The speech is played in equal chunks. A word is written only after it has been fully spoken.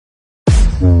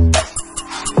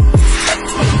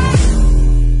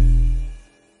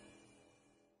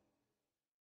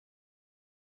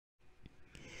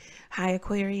Hi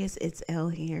Aquarius, it's Elle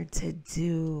here to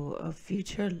do a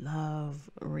future love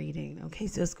reading. Okay,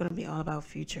 so it's going to be all about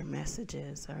future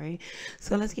messages. All right,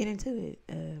 so let's get into it.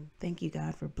 Thank you,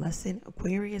 God, for blessing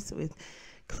Aquarius with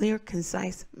clear,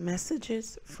 concise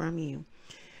messages from you.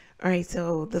 All right,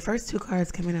 so the first two cards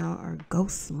coming out are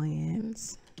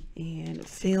Ghostlands and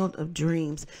Field of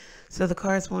Dreams. So the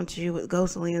cards want you with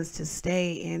Ghostlands to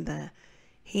stay in the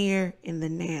here and the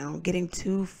now. Getting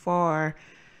too far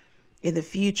in the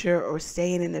future or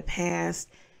staying in the past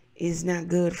is not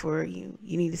good for you.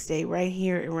 You need to stay right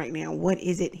here and right now. What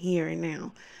is it here and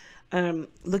now?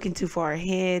 Looking too far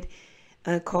ahead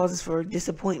causes for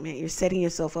disappointment. You're setting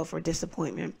yourself up for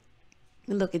disappointment.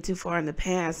 Looking too far in the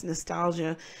past,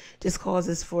 nostalgia just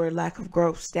causes for lack of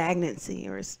growth, stagnancy,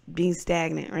 or being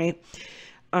stagnant, right?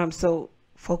 So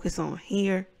focus on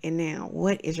here and now.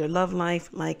 What is your love life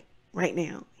like right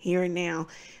now, here and now?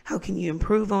 How can you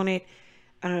improve on it?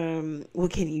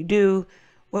 What can you do?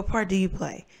 What part do you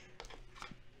play?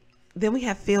 Then we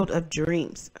have Field of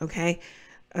Dreams. Okay.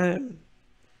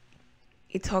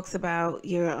 It talks about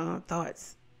your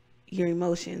thoughts, your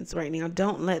emotions right now.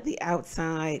 Don't let the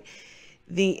outside,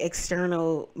 the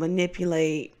external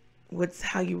manipulate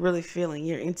how you really feeling,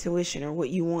 your intuition, or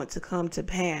what you want to come to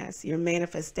pass, your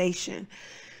manifestation.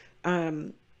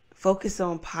 Focus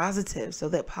on positive so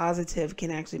that positive can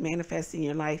actually manifest in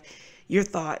your life. Your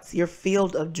thoughts, your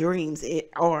field of dreams,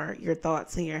 are your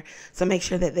thoughts here. So make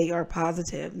sure that they are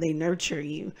positive. They nurture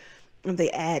you. They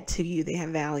add to you. They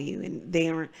have value. And they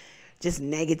aren't just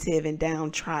negative and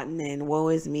downtrodden and woe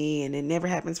is me and it never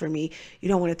happens for me. You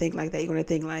don't want to think like that. You want to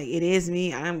think like, it is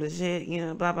me. I'm the shit,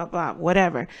 blah, blah, blah,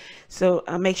 whatever. So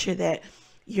make sure that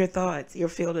your thoughts, your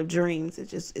field of dreams,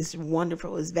 it's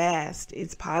wonderful. It's vast.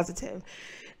 It's positive.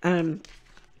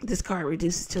 This card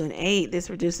reduces to an 8. This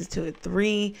reduces to a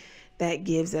 3. That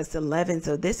gives us 11.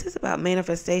 So this is about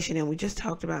manifestation, and we just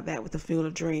talked about that with the Field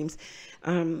of Dreams.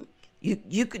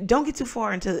 You don't get too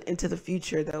far into the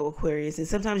future though, Aquarius. And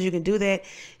sometimes you can do that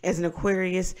as an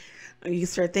Aquarius. You can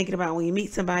start thinking about when you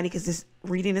meet somebody, because this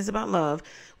reading is about love.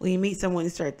 When you meet someone,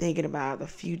 you start thinking about the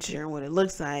future and what it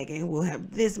looks like, and we'll have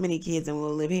this many kids, and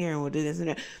we'll live here, and we'll do this and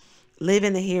that. Live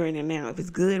in the here and the now. If it's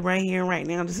good right here and right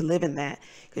now, just live in that,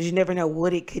 because you never know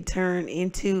what it could turn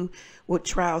into, what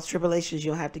trials, tribulations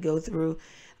you'll have to go through.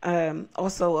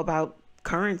 Also about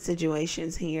current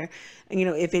situations here. And,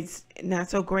 if it's not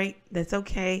so great, that's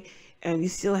okay. And you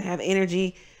still have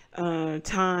energy,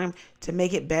 time to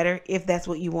make it better if that's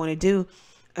what you want to do.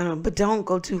 But don't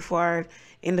go too far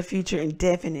in the future, and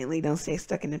definitely don't stay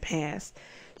stuck in the past.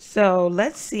 So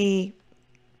let's see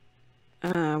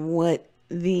what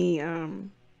the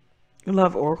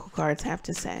love oracle cards have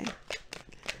to say.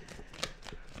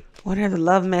 What are the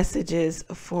love messages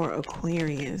for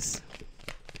Aquarius?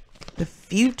 The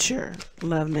future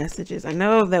love messages. I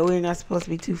know that we're not supposed to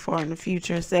be too far in the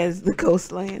future, says the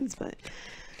Ghostlands, but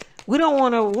we don't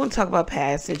want to talk about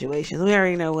past situations. We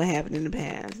already know what happened in the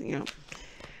past, All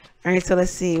right, so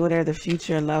let's see, what are the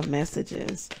future love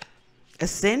messages?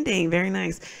 Ascending, very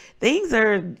nice. Things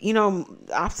are,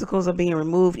 obstacles are being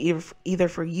removed either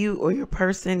for you or your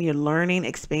person. You're learning,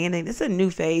 expanding. This is a new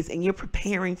phase, and you're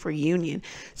preparing for union.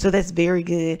 So that's very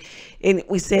good. And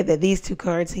we said that these two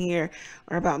cards here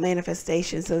are about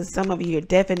manifestation. So some of you are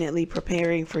definitely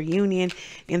preparing for union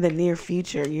in the near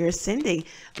future. You're ascending,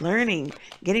 learning,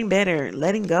 getting better,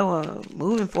 letting go of,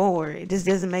 moving forward. It just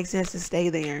doesn't make sense to stay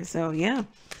there. So yeah,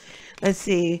 let's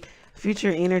see.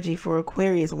 Future energy for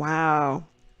Aquarius. Wow.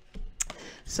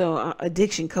 So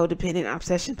addiction, codependent,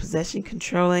 obsession, possession,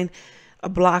 controlling, a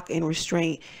block and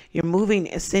restraint. You're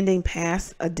moving, ascending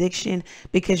past addiction,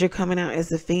 because you're coming out as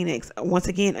the Phoenix. Once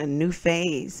again, a new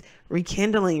phase,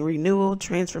 rekindling, renewal,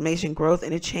 transformation, growth,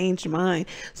 and a changed mind.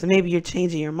 So maybe you're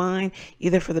changing your mind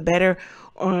either for the better,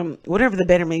 whatever the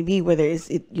better may be, whether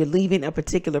you're leaving a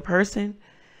particular person,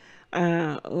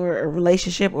 or a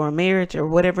relationship or a marriage or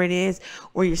whatever it is,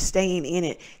 or you're staying in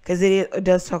it, because it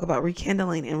does talk about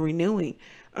rekindling and renewing,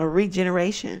 a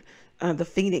regeneration. The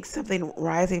Phoenix, something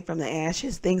rising from the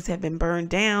ashes. Things have been burned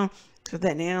down, so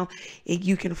that now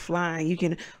you can fly, you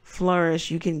can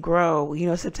flourish, you can grow.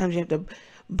 Sometimes you have to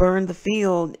burn the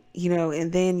field,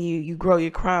 and then you grow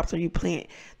your crops, or you plant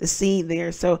the seed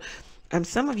there. So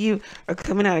some of you are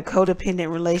coming out of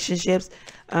codependent relationships.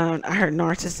 I heard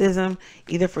narcissism,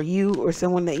 either for you or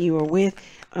someone that you were with.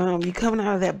 You're coming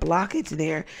out of that blockage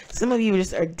there. Some of you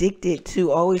just are addicted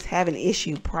to always have an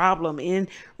issue, problem in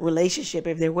relationship.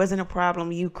 If there wasn't a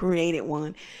problem, you created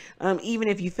one. Even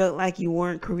if you felt like you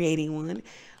weren't creating one.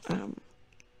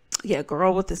 Yeah,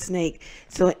 girl with the snake.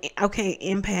 So, okay,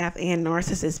 empath and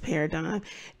narcissist paradigm.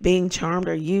 Being charmed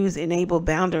or used enable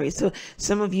boundaries. So,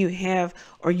 some of you have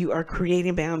or you are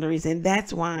creating boundaries, and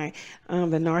that's why the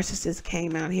narcissist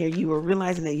came out here. You were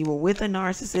realizing that you were with a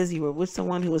narcissist, you were with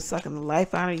someone who was sucking the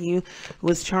life out of you, who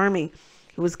was charming,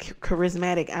 who was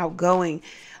charismatic, outgoing,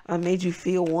 made you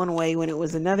feel one way when it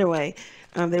was another way.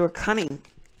 They were cunning.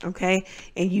 Okay,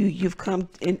 and you've come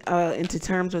into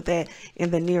terms with that in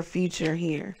the near future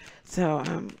here. So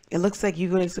it looks like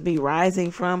you're going to be rising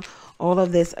from all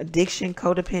of this addiction,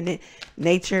 codependent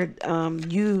nature.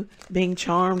 You being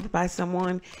charmed by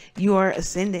someone, you are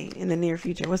ascending in the near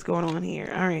future. What's going on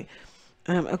here? All right.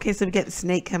 Okay, so we got the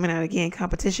snake coming out again.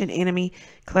 Competition, enemy,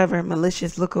 clever,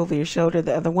 malicious, look over your shoulder,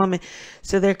 the other woman.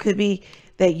 So there could be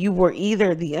that you were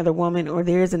either the other woman or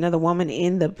there's another woman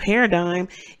in the paradigm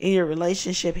in your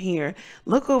relationship here.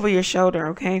 Look over your shoulder,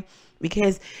 okay?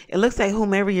 Because it looks like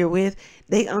whomever you're with,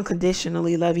 they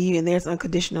unconditionally love you, and there's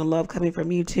unconditional love coming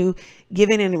from you too.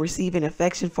 Giving and receiving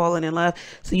affection, falling in love.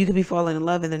 So you could be falling in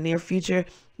love in the near future,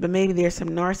 but maybe there's some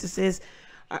narcissists.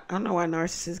 I don't know why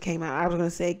narcissist came out. I was going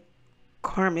to say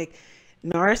karmic.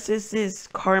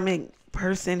 Narcissist, karmic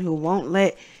person who won't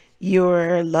let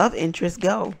your love interest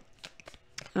go.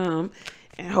 And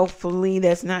hopefully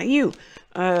that's not you.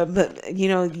 But you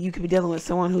know, you could be dealing with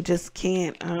someone who just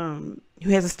can't, who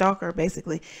has a stalker,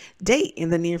 basically. Date in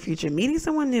the near future, meeting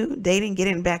someone new, dating,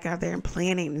 getting back out there and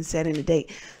planning and setting a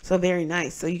date. So very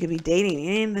nice. So you could be dating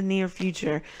in the near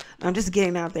future. Just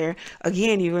getting out there.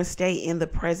 Again, you're going to stay in the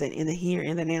present, in the here,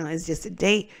 in the now. It's just a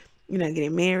date. You're not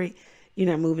getting married. You're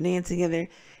not moving in together.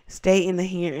 Stay in the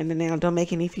here and the now. Don't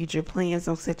make any future plans.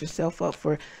 Don't set yourself up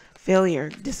for failure,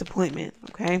 disappointment.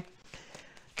 Okay.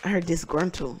 I heard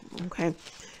disgruntled. Okay.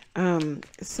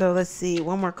 So let's see.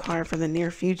 One more card from the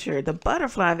near future. The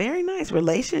butterfly. Very nice.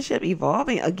 Relationship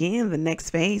evolving. Again, the next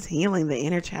phase, healing the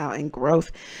inner child and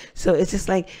growth. So it's just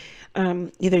like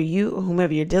either you or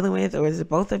whomever you're dealing with, or is it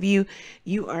both of you,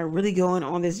 you are really going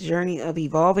on this journey of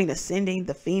evolving, ascending,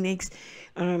 the phoenix.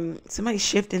 Somebody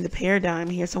shifting the paradigm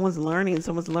here. Someone's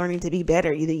learning to be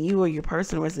better, either you or your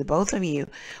person, or is it both of you,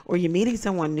 or you're meeting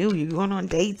someone new, you're going on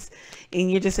dates,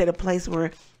 and you're just at a place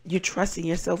where you're trusting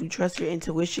yourself, you trust your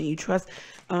intuition, you trust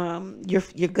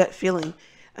your gut feeling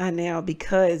now,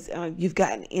 because you've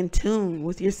gotten in tune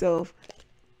with yourself.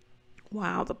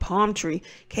 Wow, the palm tree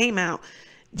came out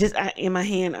just in my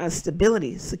hand.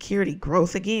 Stability, security,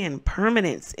 growth, again,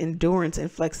 permanence, endurance,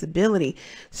 and flexibility.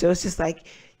 So it's just like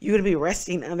you're going to be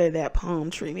resting under that palm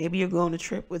tree. Maybe you're going on a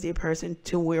trip with your person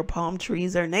to where palm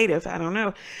trees are native. I don't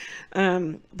know.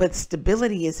 But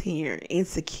stability is here, and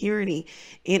security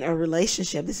in a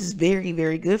relationship. This is very,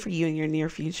 very good for you in your near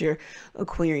future,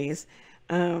 Aquarius.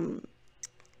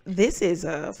 This is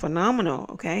phenomenal.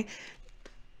 Okay.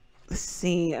 Let's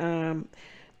see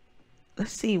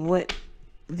what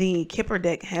the Kipper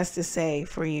deck has to say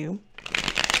for you.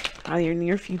 How your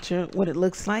near future, what it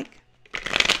looks like.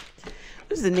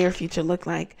 What does the near future look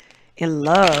like in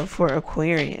love for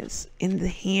Aquarius? In the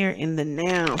here, in the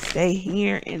now. Stay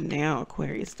here and now,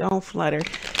 Aquarius. Don't flutter.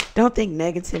 Don't think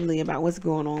negatively about what's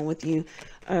going on with you.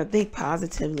 Think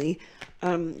positively.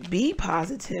 Be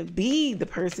positive. Be the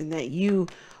person that you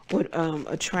would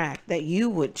attract, that you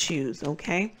would choose,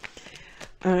 okay?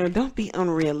 Don't be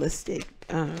unrealistic.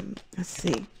 Let's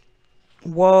see.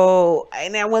 Whoa.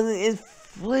 And that wasn't, it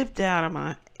flipped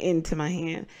out into my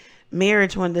hand.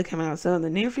 Marriage wanted to come out. So in the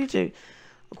near future,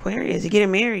 Aquarius, you're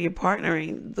getting married, you're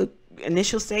partnering, the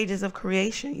initial stages of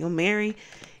creation. You'll marry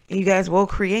and you guys will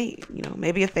create, you know,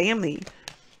 maybe a family,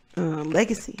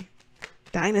 legacy,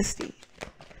 dynasty.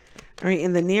 All right,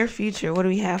 in the near future, what do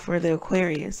we have for the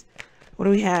Aquarius? What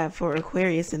do we have for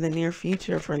Aquarius in the near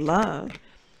future for love?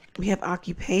 We have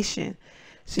occupation.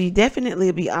 So you definitely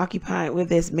will be occupied with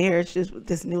this marriage,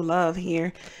 this new love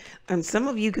here. Some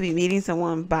of you could be meeting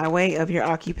someone by way of your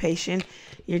occupation,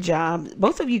 your job.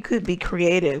 Both of you could be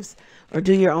creatives or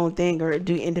do your own thing or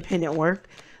do independent work.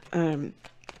 It'd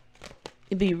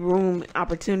be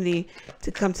opportunity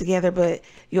to come together, but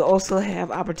you'll also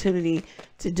have opportunity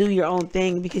to do your own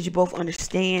thing because you both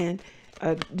understand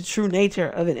the true nature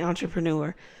of an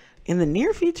entrepreneur. In the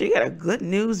near future, you got a good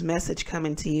news message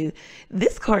coming to you.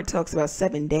 This card talks about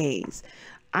 7 days.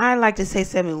 I like to say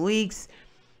 7 weeks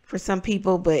for some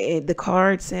people, but the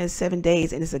card says 7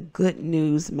 days, and it's a good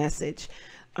news message.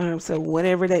 So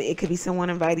whatever that, it could be someone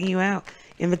inviting you out,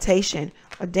 invitation,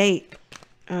 a date.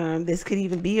 This could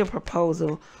even be a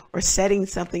proposal or setting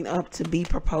something up to be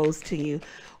proposed to you.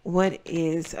 What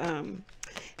is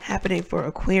happening for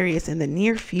Aquarius in the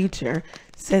near future,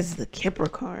 says the Kipper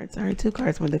cards. All right, 2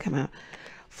 cards wanted to come out.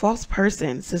 false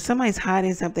person. So somebody's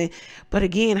hiding something, but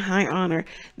again, high honor.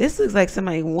 This looks like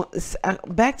somebody wants,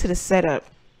 back to the setup.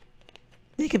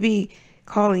 They could be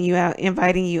calling you out,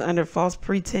 inviting you under false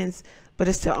pretense, but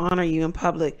it's to honor you in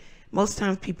public. Most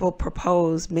times people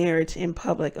propose marriage in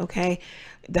public, okay?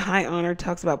 The high honor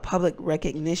talks about public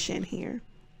recognition here.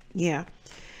 Yeah.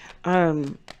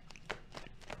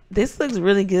 This looks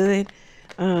really good.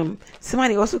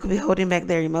 Somebody also could be holding back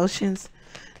their emotions.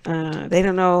 They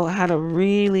don't know how to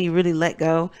really let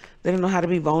go. They don't know how to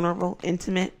be vulnerable,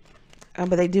 intimate.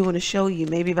 But they do want to show you,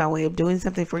 maybe by way of doing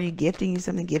something for you, gifting you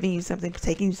something, giving you something,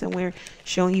 taking you somewhere,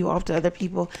 showing you off to other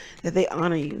people, that they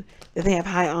honor you, that they have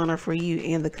high honor for you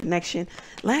and the connection.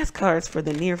 Last cards for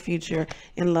the near future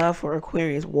in love for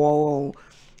Aquarius. Whoa,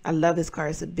 I love this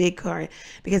card. It's a big card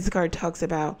because this card talks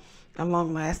about a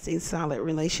long-lasting, solid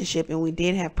relationship, and we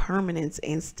did have permanence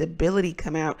and stability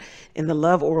come out in the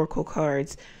love oracle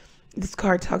cards. This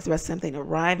card talks about something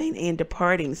arriving and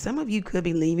departing. Some of you could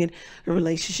be leaving a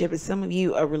relationship, and some of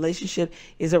you, a relationship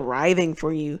is arriving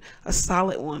for you, a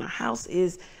solid one. A house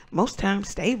is most times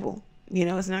stable. You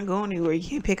know, it's not going anywhere. You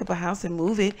can't pick up a house and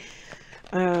move it.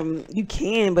 You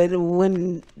can, but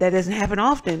when that doesn't happen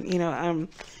often, you know.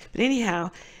 But anyhow,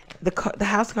 the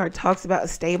house card talks about a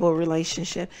stable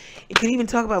relationship. It can even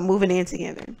talk about moving in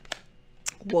together.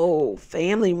 Whoa,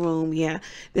 family room. Yeah,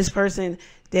 this person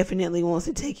definitely wants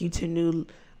to take you to new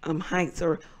heights,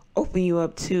 or open you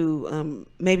up to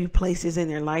maybe places in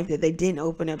their life that they didn't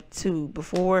open up to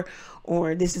before.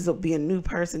 Or this will be a new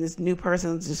person. This new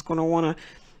person is just going to want to,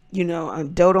 you know,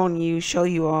 dote on you, show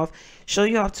you off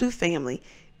to family,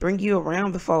 bring you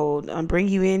around the fold, bring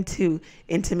you into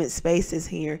intimate spaces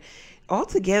here.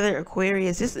 Altogether,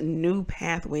 Aquarius, just new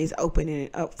pathways opening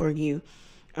it up for you.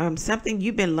 Something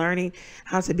you've been learning,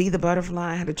 how to be the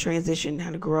butterfly, how to transition,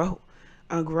 how to grow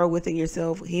within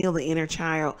yourself, heal the inner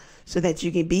child, so that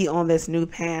you can be on this new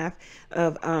path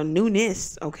of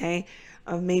newness, okay?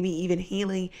 Of maybe even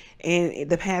healing, and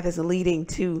the path is leading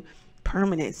to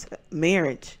permanence,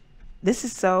 marriage. This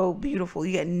is so beautiful.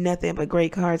 You got nothing but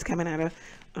great cards coming out of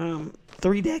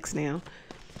 3 decks now.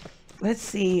 Let's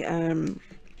see.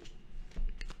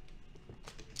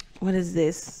 What does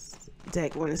this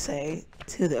deck want to say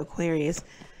to the Aquarius?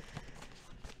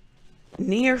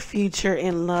 Near future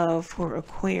in love for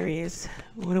Aquarius.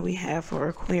 What do we have for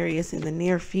Aquarius in the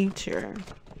near future?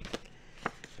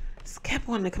 It's kept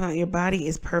wanting to come out. Your body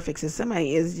is perfect. So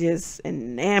somebody is just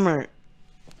enamored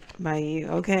by you,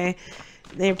 okay?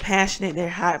 They're passionate. They're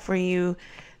hot for you.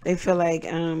 They feel like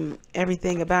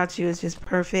everything about you is just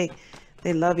perfect.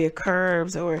 They love your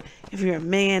curves, or if you're a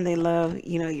man, they love,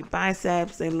 you know, your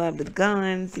biceps. They love the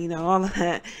guns, you know, all of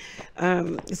that.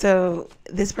 So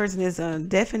this person is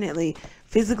definitely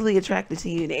physically attracted to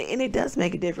you, and it does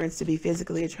make a difference to be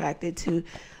physically attracted to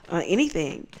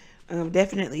anything.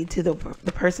 Definitely to the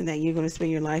person that you're going to spend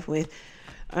your life with.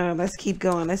 Let's keep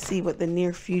going. Let's see what the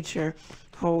near future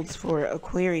holds for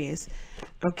Aquarius.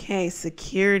 Okay,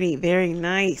 security. Very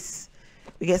nice.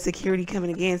 We got security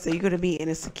coming again. So you're going to be in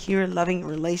a secure, loving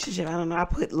relationship. I don't know. I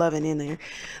put loving in there.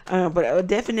 But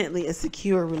definitely a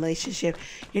secure relationship.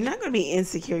 You're not going to be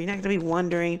insecure. You're not going to be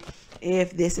wondering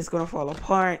if this is going to fall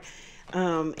apart,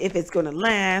 if it's going to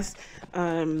last.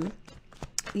 You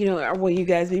know, or will you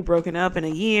guys be broken up in a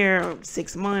year or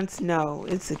 6 months? No,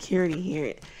 it's security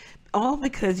here. All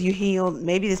because you healed.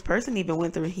 Maybe this person even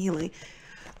went through healing.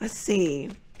 Let's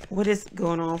see. What is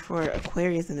going on for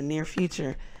Aquarius in the near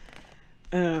future?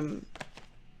 Okay,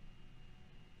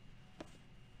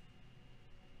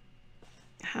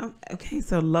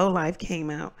 so low life came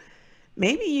out.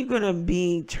 Maybe you're gonna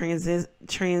be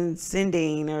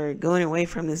transcending or going away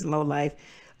from this low life,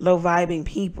 low vibing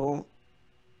people.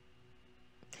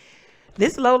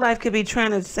 This low life could be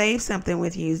trying to save something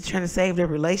with you, trying to save the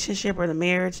relationship or the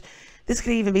marriage. This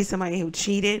could even be somebody who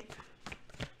cheated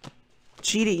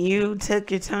you,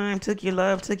 took your time, took your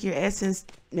love, took your essence,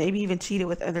 maybe even cheated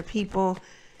with other people.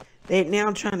 They're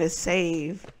now trying to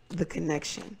save the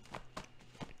connection.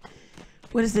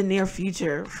 What is the near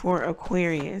future for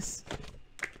Aquarius?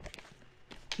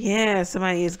 Yeah,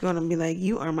 somebody is going to be like,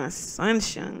 you are my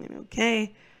sunshine,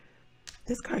 okay?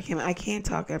 This card came out. I can't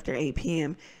talk after 8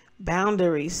 p.m.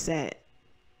 Boundaries set.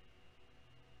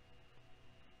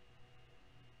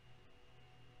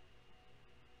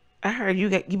 I heard you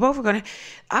both are going to,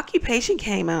 occupation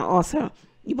came out also.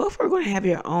 You both are going to have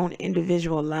your own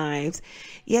individual lives.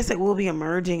 Yes, it will be a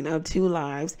merging of 2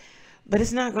 lives, but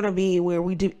it's not going to be where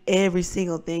we do every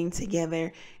single thing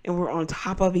together and we're on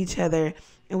top of each other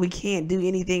and we can't do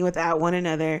anything without one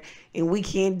another, and we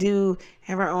can't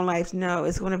have our own lives. No,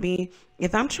 it's going to be,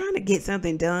 if I'm trying to get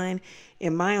something done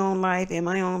in my own life, in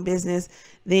my own business,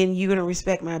 then you're going to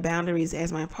respect my boundaries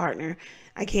as my partner.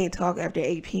 I can't talk after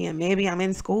 8 p.m. Maybe I'm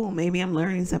in school. Maybe I'm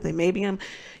learning something. Maybe I'm,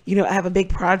 I have a big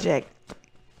project.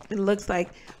 It looks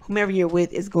like whomever you're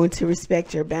with is going to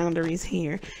respect your boundaries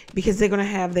here, because they're going to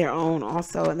have their own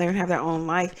also, and they're going to have their own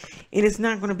life. And it's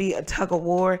not going to be a tug of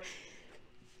war.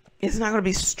 It's not going to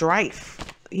be strife,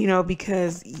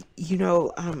 because, you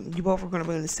both are going to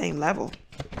be on the same level.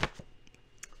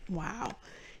 Wow.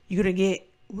 You're going to get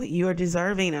what you are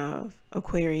deserving of,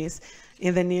 Aquarius,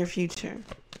 in the near future.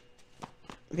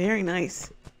 Very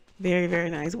nice. Very,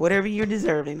 very nice. Whatever you're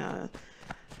deserving of.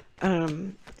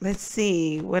 Let's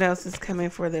see what else is coming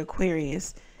for the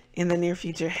Aquarius in the near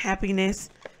future.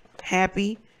 Happiness,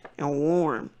 happy, and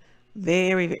warm.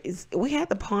 Very, very, we had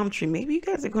the palm tree. Maybe you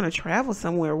guys are going to travel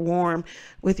somewhere warm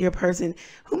with your person.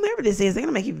 Whomever this is, they're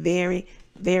going to make you very,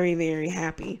 very, very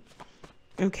happy.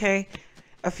 Okay.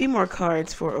 A few more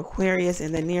cards for Aquarius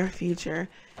in the near future.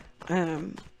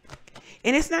 And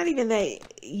it's not even that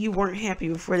you weren't happy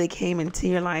before they came into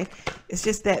your life. It's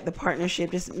just that the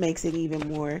partnership just makes it even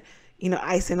more,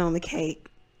 icing on the cake.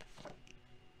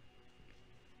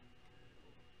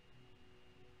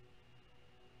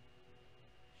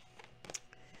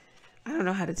 I don't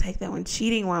know how to take that one.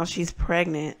 Cheating while she's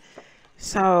pregnant.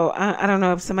 So I don't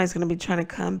know if somebody's going to be trying to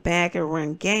come back and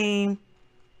run game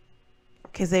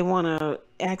because they want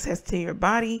access to your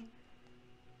body.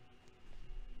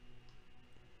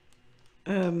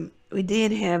 We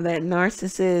did have that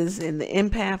narcissist and the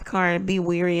empath card. Be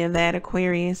wary of that,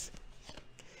 Aquarius.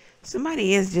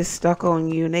 Somebody is just stuck on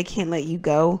you and they can't let you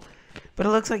go. But it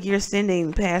looks like you're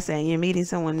ascending past that and you're meeting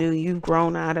someone new. You've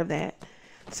grown out of that.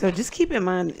 So just keep in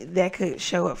mind that could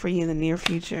show up for you in the near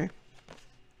future.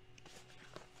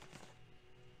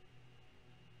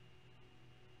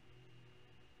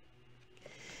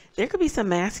 There could be some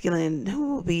masculine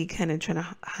who will be kind of trying to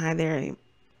hide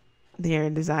their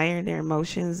desire, their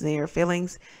emotions, their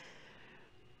feelings,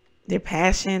 their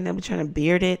passion. They'll be trying to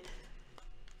beard it.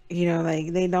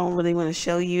 Like they don't really want to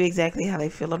show you exactly how they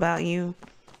feel about you.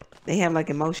 They have like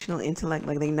emotional intellect,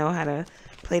 like they know how to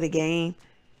play the game.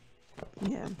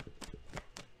 Yeah.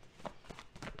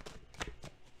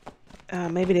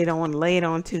 Maybe they don't want to lay it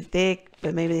on too thick,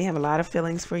 but maybe they have a lot of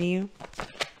feelings for you.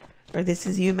 Or this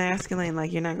is you, masculine,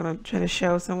 like you're not going to try to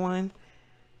show someone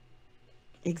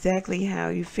exactly how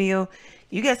you feel.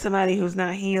 You got somebody who's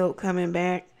not healed coming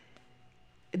back.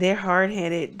 They're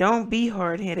hard-headed. Don't be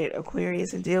hard-headed,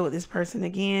 Aquarius, and deal with this person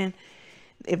again.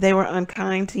 If they were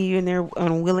unkind to you and they're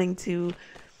unwilling to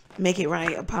make it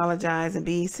right, apologize and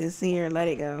be sincere, let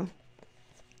it go.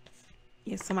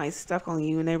 Yeah, somebody's stuck on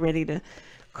you and they're ready to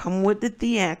come with the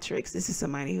theatrics. This is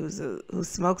somebody who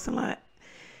smokes a lot.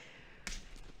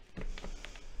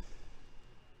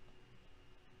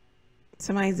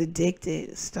 Somebody's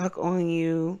addicted, stuck on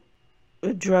you, a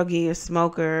druggie, a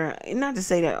smoker. And not to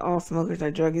say that all smokers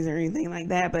are druggies or anything like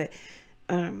that, but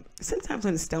sometimes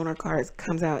when the stoner card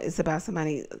comes out, it's about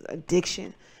somebody's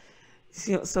addiction.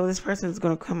 So this person is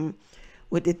going to come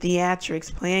with the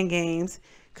theatrics, playing games.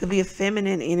 Could be a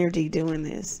feminine energy doing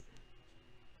this.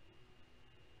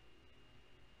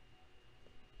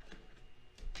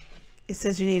 It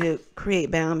says you need to create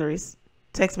boundaries.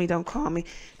 Text me, don't call me.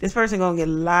 This person gonna get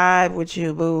live with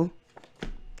you, boo.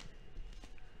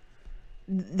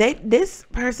 This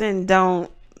person don't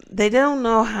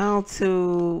know how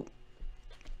to.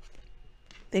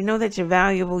 They know that you're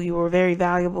valuable. You were very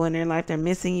valuable in their life. They're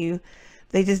missing you.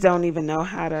 They just don't even know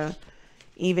how to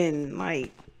even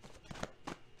like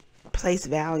place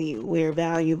value where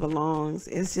value belongs.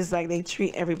 It's just like they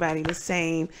treat everybody the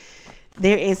same.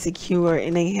 They're insecure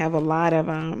and they have a lot of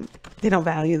they don't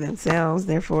value themselves.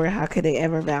 Therefore, how could they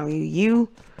ever value you?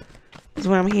 Is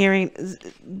what I'm hearing.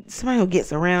 Somebody who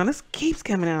gets around. This keeps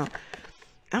coming out.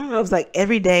 I don't know if it's like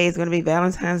every day is going to be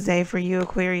Valentine's Day for you,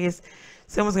 Aquarius.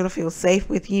 Someone's going to feel safe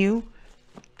with you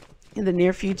in the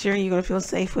near future. You're going to feel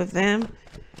safe with them.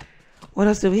 What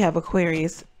else do we have,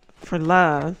 Aquarius, for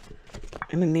love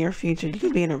in the near future? You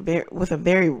could be with a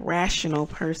very rational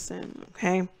person,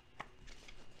 okay?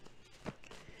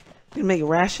 You can make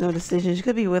rational decisions. You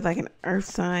could be with like an earth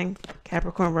sign,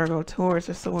 Capricorn, Virgo, Taurus,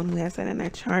 or someone who has that in their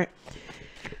chart.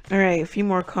 All right, a few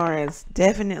more cards.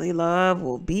 Definitely love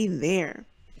will be there,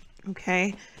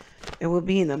 okay? It will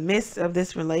be in the midst of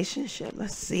this relationship.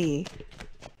 Let's see.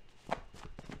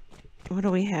 What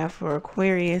do we have for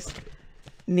Aquarius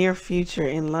near future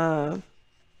in love?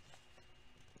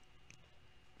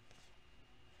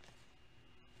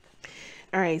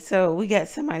 All right, so we got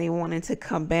somebody wanting to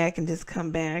come back and just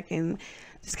come back and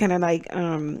just kind of like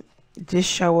just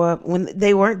show up when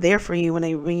they weren't there for you, when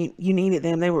you needed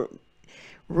them. They were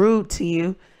rude to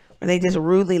you, or they just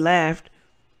rudely left.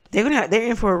 They're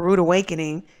in for a rude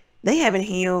awakening. They haven't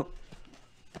healed.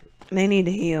 They need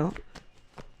to heal.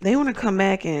 They want to come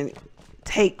back and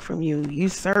take from you,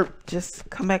 usurp. Just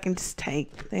come back and just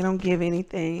take. They don't give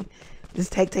anything.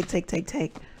 Just take.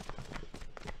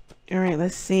 All right,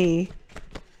 let's see.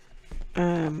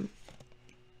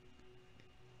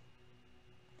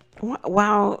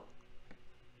 While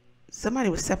somebody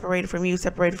was separated from you,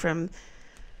 separated from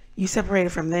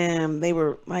them, they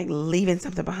were like leaving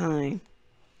something behind.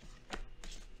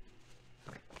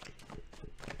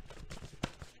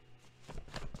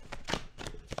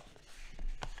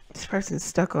 This person's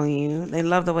stuck on you. They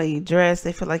love the way you dress.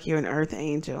 They feel like you're an earth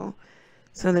angel.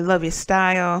 So they love your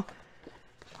style.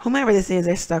 Whomever this is,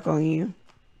 they're stuck on you.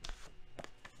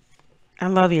 I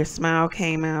love your smile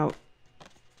came out.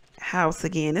 House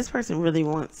again. This person really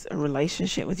wants a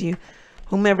relationship with you.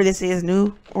 Whomever this is,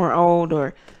 new or old,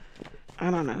 or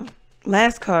I don't know.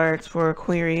 Last cards for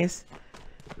Aquarius.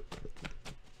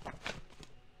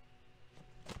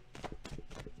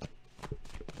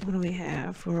 What do we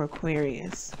have for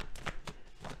Aquarius?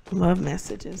 Love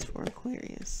messages for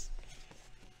Aquarius.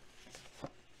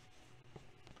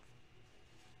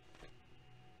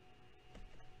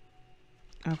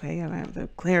 Okay, you'll have to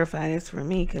clarify this for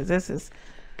me, because this is...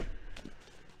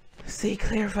 See,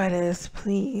 clarify this,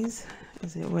 please.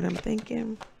 Is it what I'm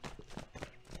thinking?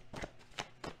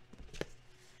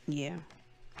 Yeah.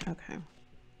 Okay.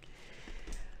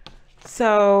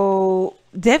 So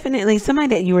definitely somebody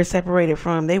that you were separated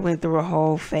from, they went through a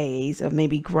whole phase of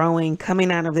maybe growing,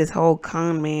 coming out of this whole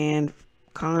con man,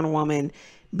 con woman,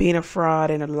 being a fraud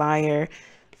and a liar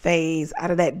phase, out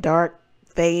of that dark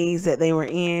phase that they were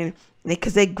in,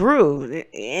 because they grew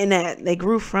in that, they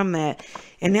grew from that,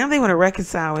 and now they want to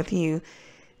reconcile with you.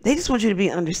 They just want you to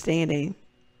be understanding.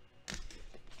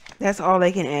 That's all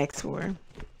they can ask for.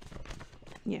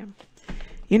 Yeah.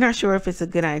 You're not sure if it's a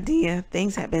good idea.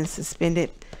 Things have been suspended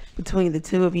between the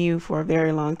two of you for a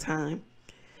very long time.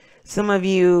 Some of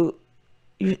you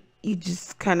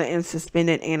just kind of in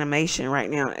suspended animation right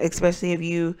now, especially if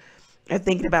you are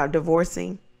thinking about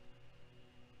divorcing.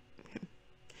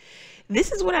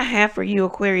 This is what I have for you,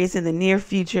 Aquarius, in the near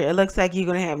future. It looks like you're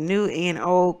going to have new and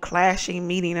old clashing,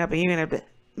 meeting up, and you're going to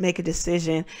make a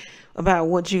decision about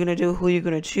what you're going to do, who you're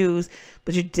going to choose.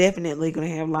 But you're definitely going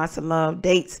to have lots of love,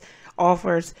 dates,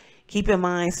 offers. Keep in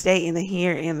mind, stay in the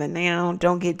here and the now.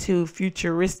 Don't get too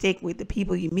futuristic with the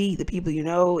people you meet, the people you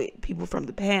know, people from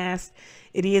the past.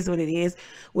 It is what it is.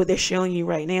 What they're showing you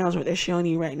right now is what they're showing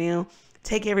you right now.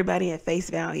 Take everybody at face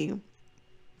value.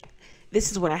 This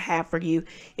is what I have for you.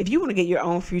 If you want to get your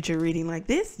own future reading like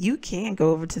this, you can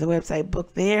go over to the website,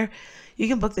 book there. You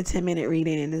can book the 10-minute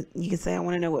reading, and you can say, I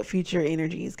want to know what future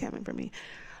energy is coming for me.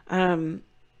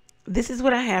 This is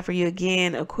what I have for you.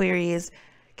 Again, Aquarius,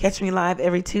 catch me live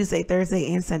every Tuesday,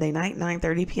 Thursday, and Sunday night,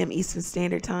 9:30 p.m. Eastern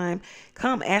Standard Time.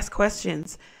 Come ask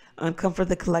questions. Come for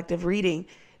the collective reading.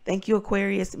 Thank you,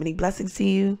 Aquarius. Many blessings to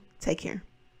you. Take care.